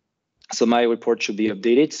 So my report should be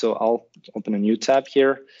updated. So I'll open a new tab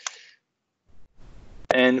here.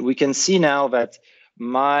 And we can see now that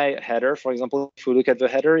my header, for example, if we look at the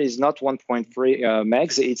header, is not 1.3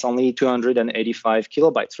 megs, it's only 285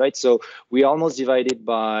 kilobytes, right? So we almost divided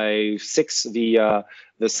by 6 the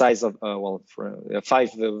size of,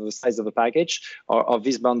 5 the size of the package or of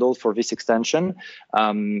this bundle for this extension,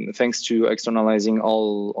 thanks to externalizing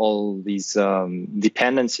all these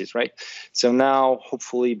dependencies, right? So now,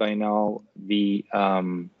 hopefully by now, the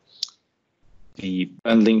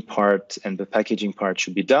bundling part and the packaging part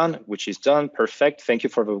should be done, which is done. Perfect. Thank you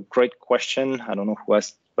for the great question. I don't know who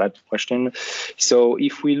asked that question. So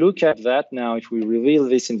if we look at that now, if we reveal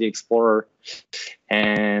this in the Explorer,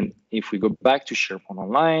 and if we go back to SharePoint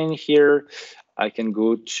Online here, I can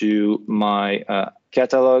go to my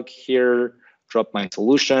catalog here, drop my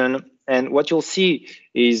solution. And what you'll see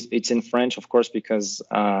is it's in French, of course, because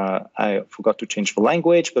I forgot to change the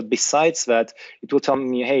language. But besides that, it will tell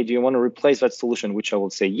me, hey, do you want to replace that solution? Which I will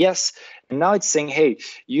say yes. And now it's saying, hey,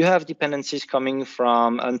 you have dependencies coming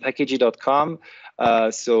from unpackaged.com.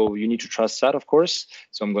 So you need to trust that, of course.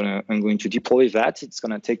 So I'm going to deploy that. It's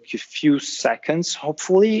going to take a few seconds,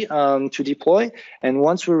 hopefully, to deploy. And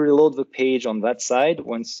once we reload the page on that side,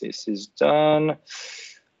 once this is done,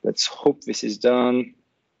 let's hope this is done.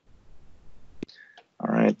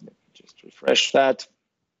 All right, just refresh that.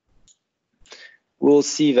 We'll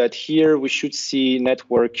see that here we should see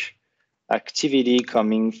network activity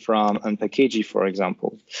coming from unpackaged, for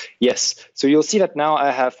example. Yes, so you'll see that now I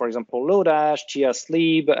have, for example, Lodash,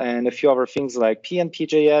 GSlib, and a few other things like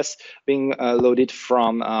PnPjs being loaded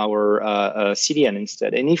from our CDN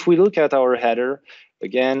instead. And if we look at our header,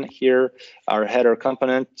 again, here, our header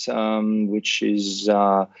component, which is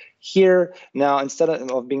here. Now, instead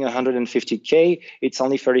of being 150K, it's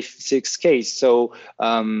only 36K. So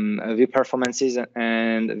the performances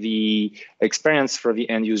and the experience for the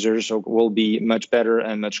end users will be much better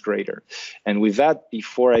and much greater. And with that,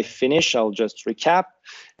 before I finish, I'll just recap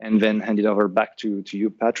and then hand it over back to you,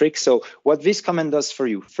 Patrick. So what this command does for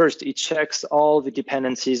you, first, it checks all the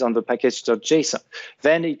dependencies on the package.json.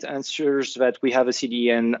 Then it ensures that we have a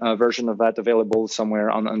CDN version of that available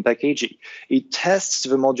somewhere on unpackaged. It tests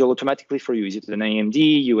the module automatically for you. Is it an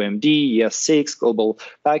AMD, UMD, ES6, global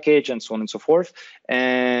package, and so on and so forth.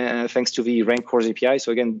 And thanks to the Rancor's API.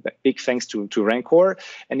 So again, big thanks to Rancor.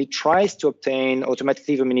 And it tries to obtain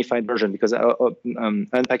automatically the minified version because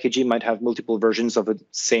unpackaged might have multiple versions of the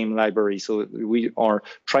same library. So we are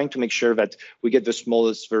trying to make sure that we get the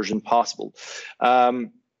smallest version possible.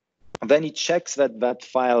 Then it checks that that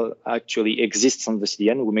file actually exists on the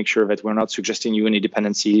CDN. We'll make sure that we're not suggesting you any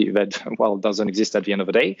dependency that, well, doesn't exist at the end of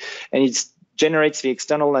the day. And it generates the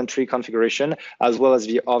external entry configuration as well as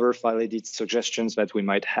the other file edit suggestions that we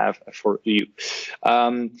might have for you.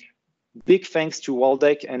 Big thanks to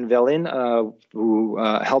Waldeck and Velin, who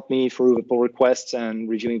helped me through the pull requests and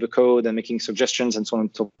reviewing the code and making suggestions and so on and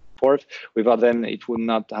so forth. Without them, it would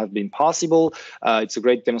not have been possible. It's a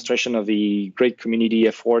great demonstration of the great community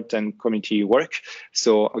effort and community work.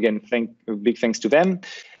 So again, big thanks to them.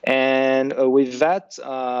 And with that,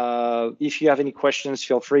 if you have any questions,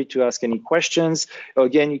 feel free to ask any questions.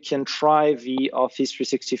 Again, you can try the Office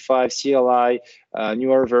 365 CLI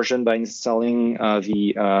newer version by installing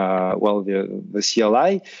the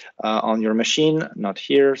CLI on your machine. Not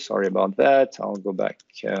here, sorry about that. I'll go back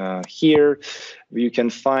here. You can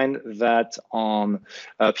find that on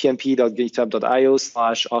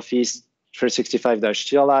pnp.github.io/office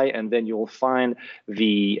 365-CLI, and then you'll find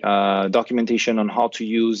the documentation on how to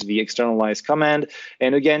use the externalize command.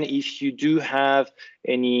 And again, if you do have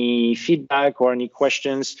any feedback or any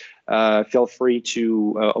questions, feel free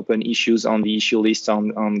to open issues on the issue list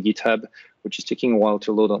on GitHub, which is taking a while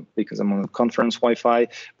to load on because I'm on a conference Wi-Fi.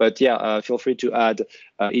 But yeah, feel free to add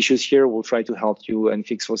issues here. We'll try to help you and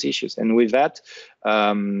fix those issues. And with that,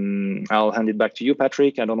 I'll hand it back to you,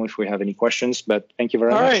 Patrick. I don't know if we have any questions, but thank you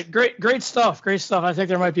very much. All right, great stuff. Great stuff. I think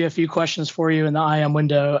there might be a few questions for you in the IM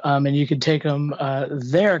window, and you can take them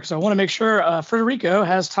there because I want to make sure Federico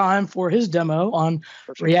has time for his demo on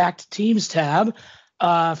React Teams tab.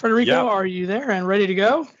 Federico, Are you there and ready to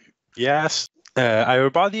go? Yes. Hi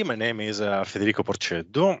everybody, my name is Federico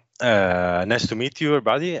Porceddu. Nice to meet you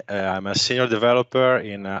everybody. I'm a senior developer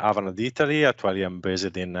in Avanade, Italy. Actually, I'm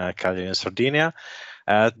based in Cagliari in Sardinia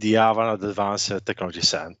at the Avanade Advanced Technology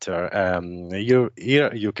Center.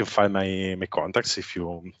 Here you can find my contacts if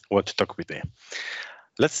you want to talk with me.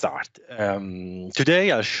 Let's start.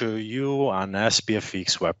 Today I'll show you an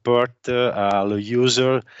SPFx web port. Allow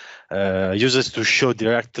users to show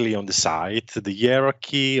directly on the site the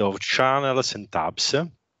hierarchy of channels and tabs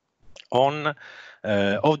of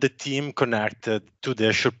the team connected to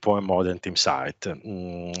the SharePoint modern team site.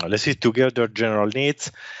 Let's see together general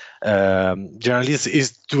needs. General needs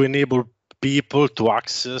is to enable people to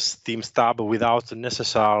access Teams tab without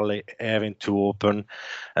necessarily having to open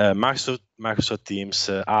Microsoft Teams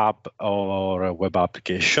app or web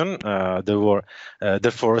application.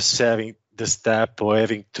 Therefore, saving the step of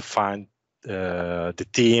having to find the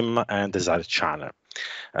team and desired channel.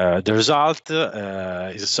 The result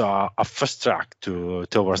is a fast track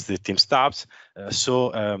towards the Teams tabs,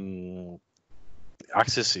 so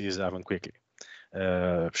access is even quickly.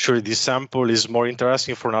 Sure, this sample is more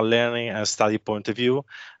interesting from a learning and study point of view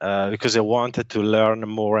because I wanted to learn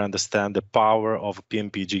more and understand the power of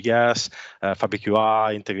PnPjs, Fabric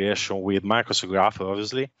UI integration with Microsoft Graph,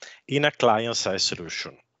 obviously, in a client-side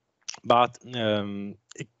solution. But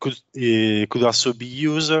it could also be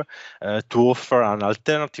used to offer an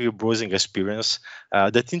alternative browsing experience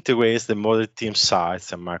that integrates the modern team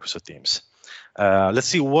sites and Microsoft Teams. Let's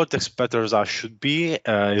see what the expected result should be.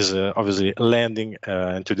 Is obviously landing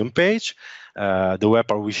into the page. The web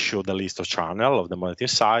page will show the list of channels of the modern team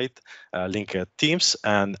site, linked Teams,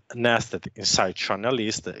 and nested inside channel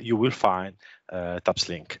list, you will find tabs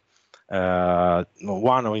link.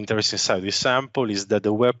 One interesting side of this sample is that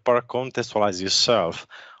the web part contextualizes itself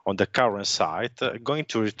on the current site, going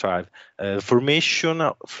to retrieve information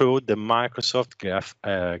through the Microsoft Graph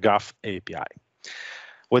API.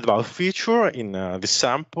 What about feature? In this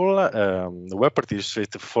sample, the web part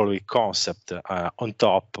illustrates the following concept on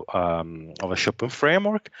top of a SharePoint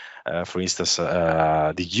framework. For instance,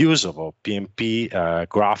 the use of a PnP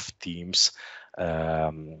graph teams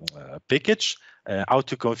package, how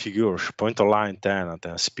to configure SharePoint Online tenant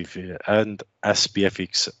and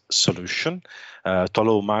SPFx solution to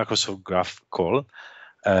allow Microsoft Graph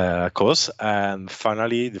calls, and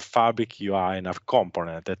finally the Fabric UI nav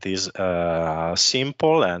component that is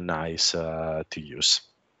simple and nice to use.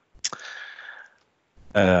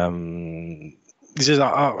 This is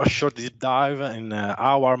a short deep dive in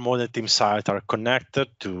how our modern team sites are connected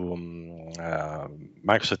to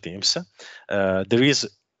Microsoft Teams. There is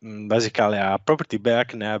basically a property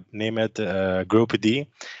back named group ID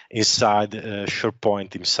inside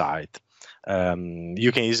SharePoint team site.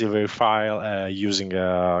 You can easily verify using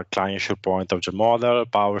a client SharePoint object model,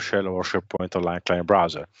 PowerShell, or SharePoint Online client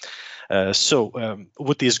browser.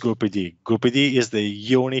 What is Group ID? Group ID is the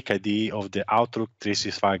unique ID of the Outlook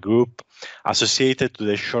 365 group associated to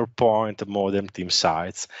the SharePoint modern team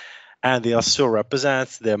sites, and it also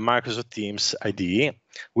represents the Microsoft Teams ID.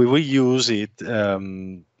 We will use it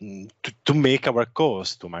to make our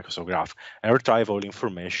calls to Microsoft Graph and retrieve all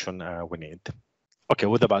information we need. Okay,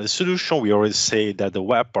 what about the solution? We already say that the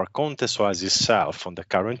web part contextualizes itself on the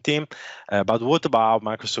current team, but what about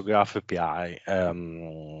Microsoft Graph API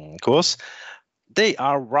calls? They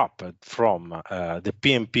are wrapped from the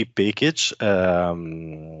PnP package,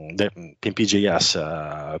 the PnPjs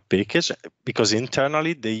package, because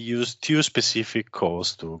internally they use two specific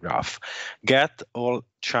calls to Graph. Get all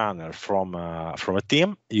channel from a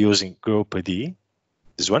team using group ID,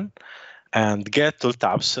 this one, and get all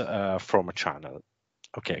tabs from a channel.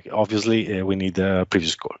 Okay, obviously we need a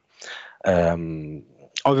previous call.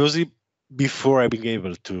 Obviously, before being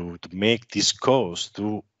able to make these calls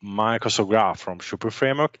to Microsoft Graph from SharePoint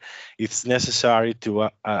Framework, it's necessary to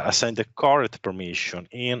assign the correct permission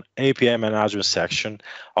in API management section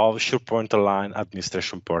of SharePoint Online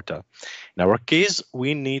administration portal. In our case,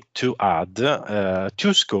 we need to add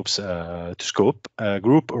two scopes to scope,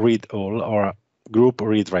 group read all or group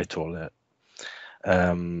read write all.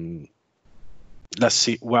 Let's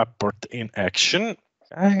see web port in action.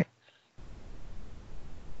 Okay.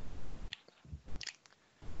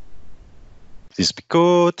 This be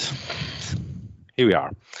code. Here we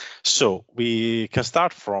are. So we can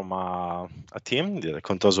start from a team, the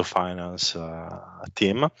Controls of Finance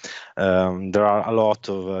team. There are a lot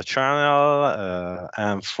of channels,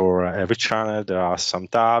 and for every channel there are some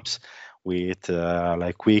tabs with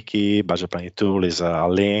like wiki, budget planning tool is a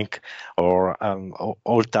link, or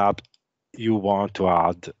all tabs you want to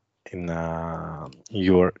add in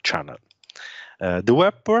your channel. The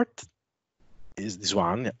web port is this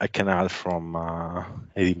one. I can add from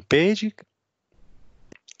heading page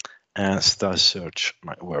and start search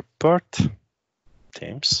my web part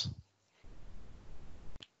themes.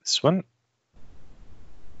 This one.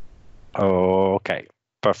 Okay,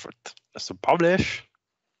 perfect. So publish.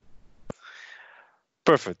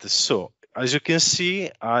 Perfect. So as you can see,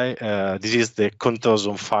 this is the Controls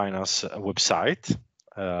on Finance website,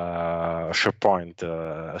 SharePoint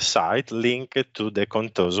site linked to the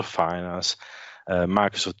Controls of Finance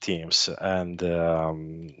Microsoft Teams, and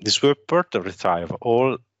this web port retrieve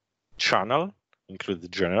all channel, including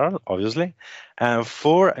general, obviously, and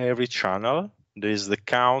for every channel there is the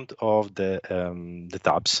count of the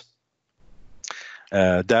tabs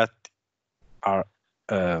that are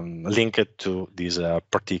linked to this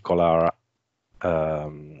particular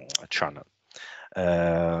channel.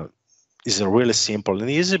 It's really simple and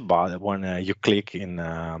easy, but when you click in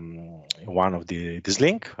one of this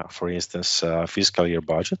link, for instance, fiscal year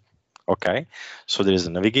budget, okay, so there is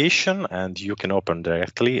a navigation and you can open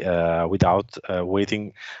directly without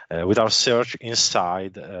waiting, without search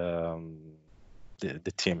inside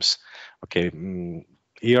the themes. Okay.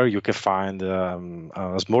 Here you can find a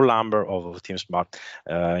small number of teams, but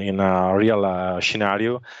in a real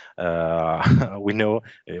scenario, we know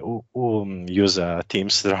who use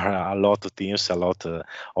teams. There are a lot of teams, a lot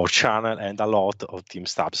of channel, and a lot of team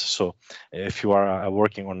tabs. So if you are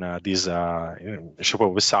working on this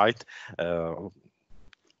SharePoint website,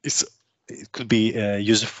 it could be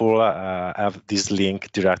useful have this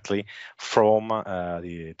link directly from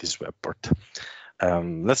this web port.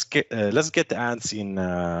 Let's get the hands in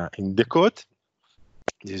the code.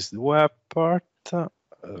 This is the web part.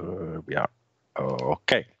 Yeah.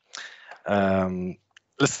 Okay.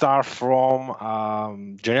 Let's start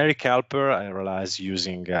from generic helper. I realize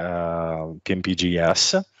using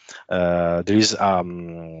PnPjs. There is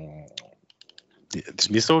this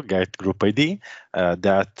method get group ID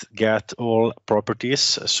that get all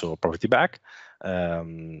properties, so property back.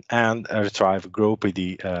 And retrieve group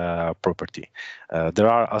ID property. There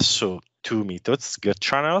are also two methods, get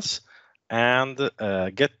channels and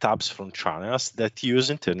get tabs from channels, that use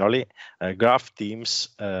internally graph teams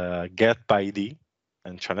get by ID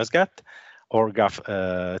and channels get, or graph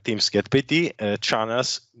teams get by ID,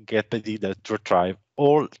 channels get by ID that retrieve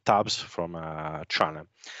all tabs from a channel.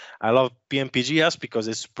 I love PnPjs because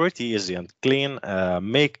it's pretty easy and clean,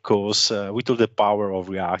 make calls with all the power of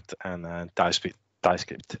React and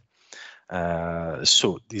TypeScript.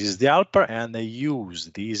 So this is the helper, and I use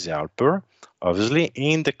this helper obviously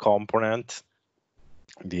in the component,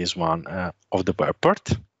 this one of the web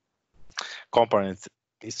part. Component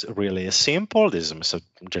is really simple. This is a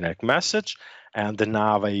generic message, and the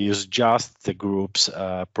nav I use just the groups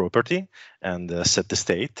property and set the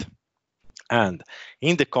state. And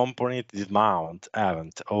in the component, the mount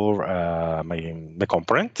event or my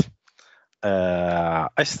component,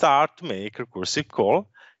 I start to make recursive call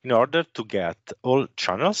in order to get all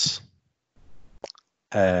channels.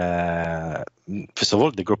 First of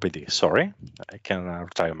all, the group ID. Sorry, I can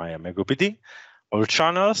retire my group ID, all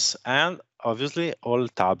channels, and obviously all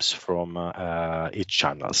tabs from each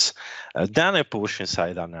channels. Then I push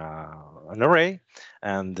inside an array,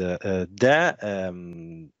 and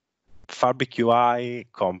the Fabric UI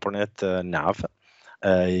component nav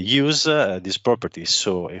use these properties.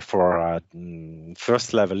 So for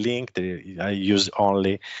first level link, I use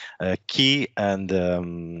only key and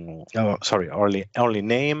only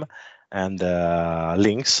name, and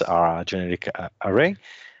links are a generic array.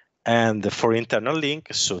 And for internal link,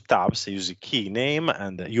 so tabs, I use a key, name,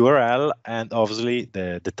 and URL, and obviously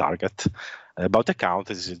the target. About the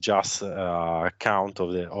count is just count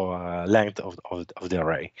of the length of the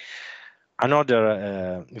array.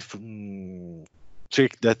 Another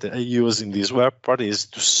trick that I use in this web part is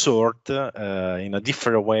to sort in a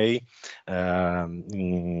different way,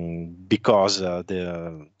 because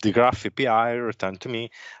the graph API returned to me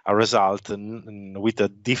a result with a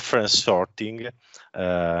different sorting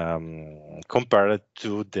compared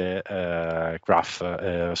to the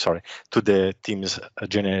to the team's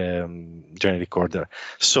generic order.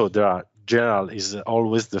 So general is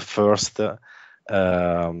always the first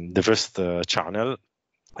channel,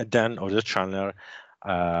 and then other channel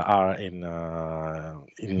are in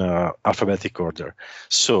alphabetic order.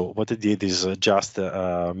 So what I did is just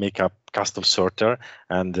make a custom sorter,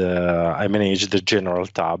 and I manage the general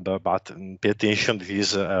tab, but pay attention, this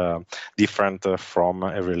is different from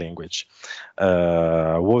every language.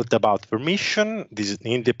 What about permission? This is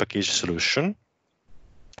in the package solution.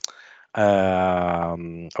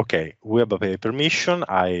 Okay, web API permission,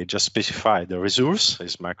 I just specify the resource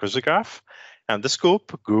is Microsoft Graph, and the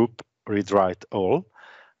scope, group, read-write all.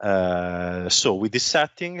 So with this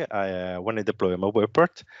setting, when I deploy my web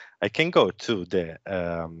part, I can go to the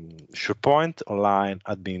SharePoint Online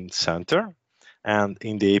Admin Center, and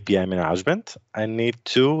in the API management, I need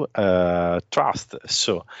to trust,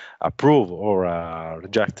 so approve or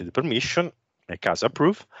reject the permission, make as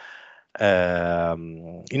approve,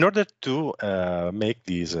 in order to make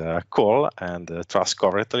this call and trust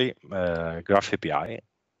correctly Graph API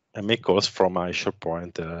and make calls from my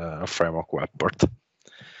SharePoint Framework web port.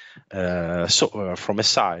 So from my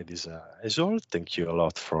side is all. Thank you a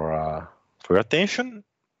lot for your attention.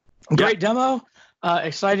 Great demo.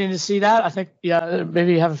 Exciting to see that. I think,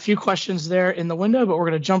 maybe you have a few questions there in the window, but we're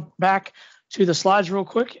going to jump back to the slides real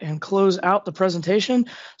quick and close out the presentation.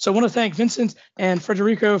 So I want to thank Vincent and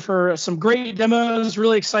Federico for some great demos.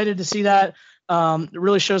 Really excited to see that. It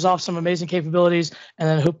really shows off some amazing capabilities. And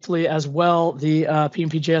then hopefully as well, the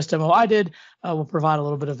PnPjs demo I did will provide a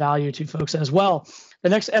little bit of value to folks as well. The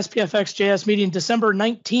next SPFx JS meeting, December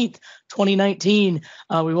 19th, 2019.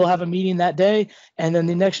 We will have a meeting that day. And then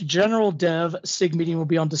the next general dev SIG meeting will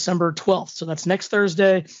be on December 12th. So that's next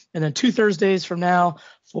Thursday. And then 2 Thursdays from now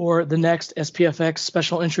for the next SPFx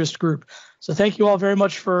special interest group. So thank you all very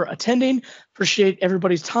much for attending. Appreciate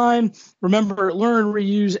everybody's time. Remember, learn,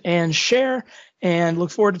 reuse, and share. And look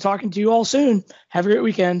forward to talking to you all soon. Have a great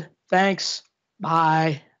weekend. Thanks.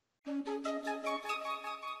 Bye.